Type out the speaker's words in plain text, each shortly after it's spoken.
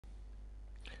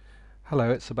Hello,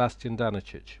 it's Sebastian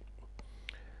Danicic.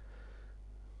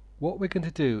 What we're going to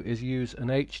do is use an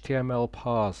HTML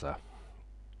parser.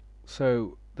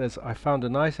 So I found a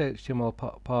nice HTML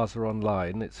parser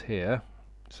online. It's here.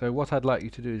 So what I'd like you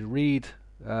to do is read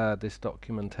this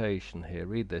documentation here.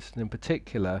 Read this, and in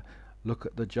particular, look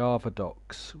at the Java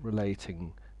docs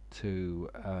relating to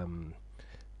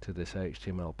this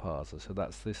HTML parser. So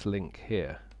that's this link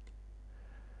here.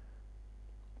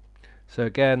 So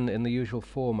again, in the usual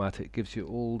format, it gives you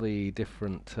all the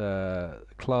different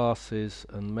classes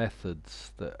and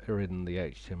methods that are in the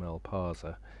HTML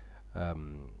parser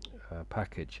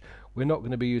package. We're not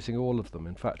going to be using all of them.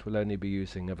 In fact, we'll only be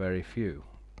using a very few.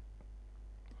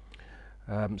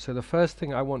 So the first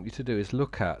thing I want you to do is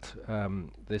look at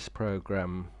this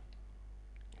program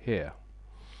here.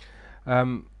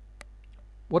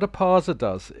 What a parser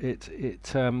does, it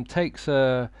takes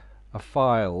a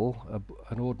file,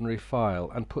 an ordinary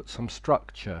file, and puts some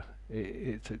structure.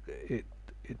 It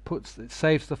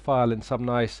saves the file in some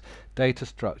nice data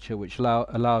structure, which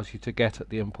allows you to get at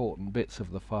the important bits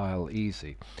of the file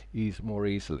more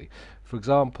easily. For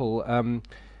example,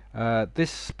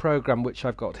 this program which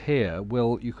I've got here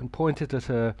you can point it at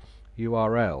a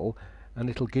URL, and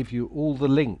it'll give you all the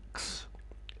links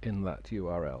in that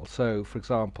URL. So, for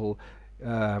example,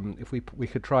 if we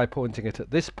could try pointing it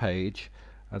at this page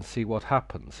and see what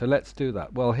happens. So let's do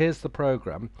that. Well, here's the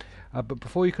program, but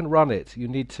before you can run it, you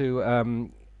need to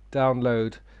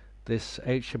download this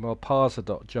HTML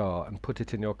parser.jar and put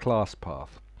it in your class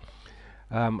path.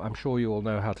 I'm sure you all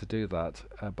know how to do that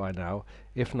by now.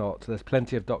 If not, there's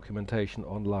plenty of documentation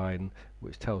online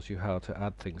which tells you how to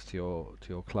add things to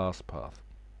your class path.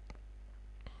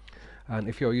 And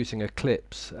if you're using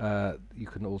Eclipse, you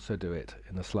can also do it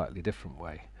in a slightly different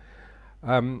way.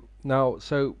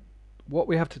 What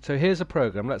we have to so here's a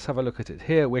program. Let's have a look at it.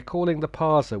 Here we're calling the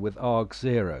parser with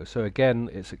arg0. So again,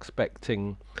 it's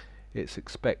expecting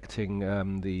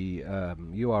the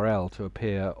URL to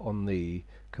appear on the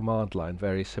command line,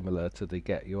 very similar to the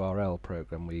get URL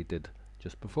program we did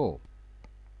just before.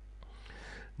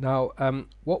 Now,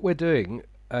 what we're doing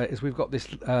is we've got this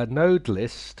node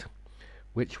list,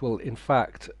 which will in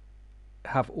fact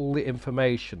have all the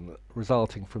information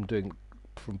resulting from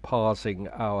parsing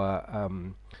our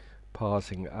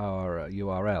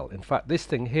URL. In fact, this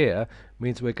thing here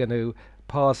means we're going to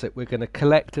parse it. We're going to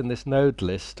collect in this node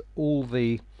list all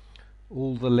the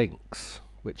links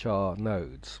which are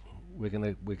nodes. We're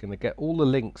going to get all the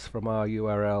links from our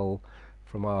URL,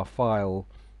 from our file,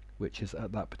 which is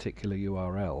at that particular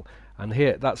URL. And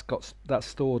here that's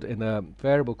stored in a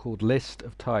variable called list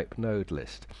of type node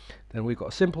list. Then we've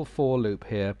got a simple for loop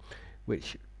here,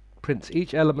 which prints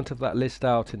each element of that list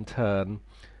out in turn,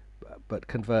 but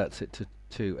converts it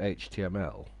to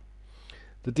HTML.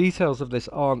 The details of this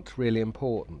aren't really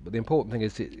important, but the important thing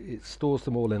is it stores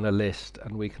them all in a list,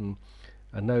 and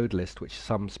a node list, which is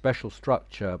some special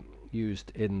structure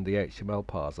used in the HTML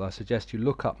parser. I suggest you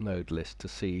look up node list to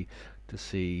see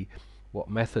what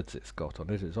methods it's got on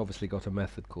it. It's obviously got a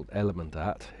method called element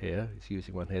at here. It's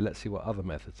using one here. Let's see what other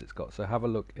methods it's got. So have a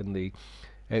look in the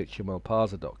HTML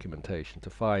parser documentation to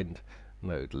find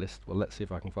node list. Well, let's see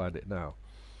if I can find it now.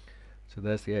 So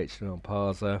there's the HTML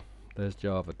parser, there's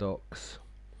Java docs,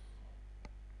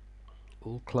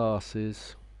 all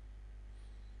classes,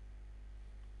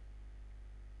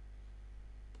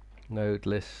 node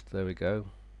list, there we go.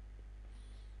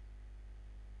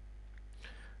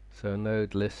 So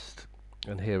node list,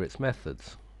 and here it's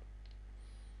methods.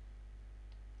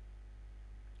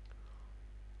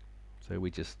 So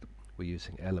we're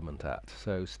using element at.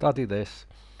 So study this,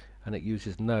 and it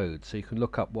uses nodes, so you can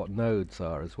look up what nodes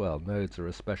are as well. Nodes are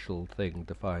a special thing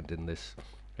defined in this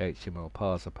HTML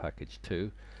parser package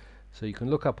too. So you can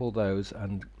look up all those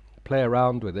and play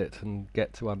around with it and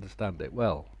get to understand it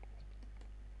well.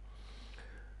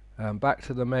 Back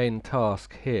to the main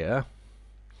task here.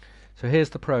 So here's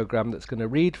the program that's going to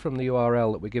read from the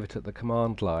URL that we give it at the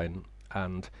command line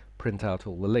and print out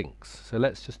all the links. So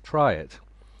let's just try it.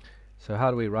 So how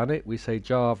do we run it? We say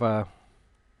Java.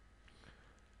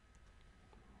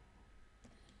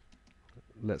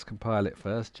 Let's compile it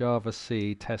first. Java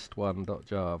C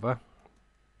test1.java.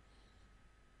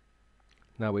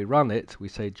 Now we run it. We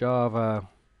say Java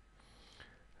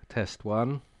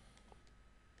test1,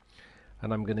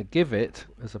 and I'm going to give it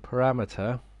as a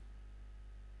parameter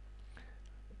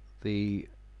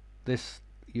this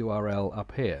URL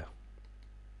up here.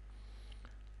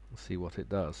 Let's see what it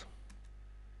does.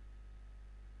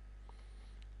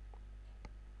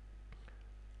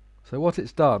 So what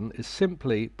it's done is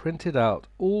simply printed out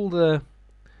all the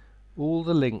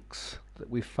links that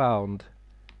we found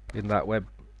in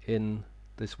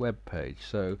this web page.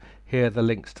 So here are the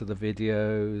links to the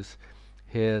videos,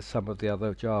 here's some of the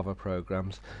other Java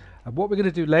programs. And what we're going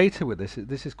to do later with this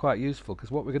is quite useful,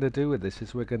 because what we're going to do with this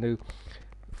is we're going to,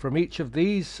 from each of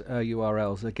these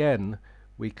URLs, again,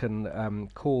 we can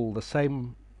call the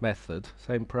same method,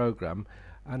 same program,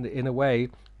 and in a way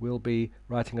we'll be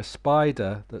writing a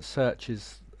spider that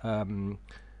searches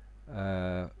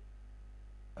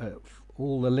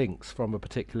all the links from a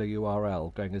particular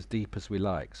URL, going as deep as we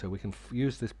like. So we can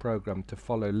use this program to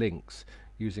follow links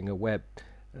using a web,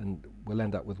 and we'll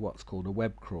end up with what's called a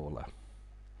web crawler.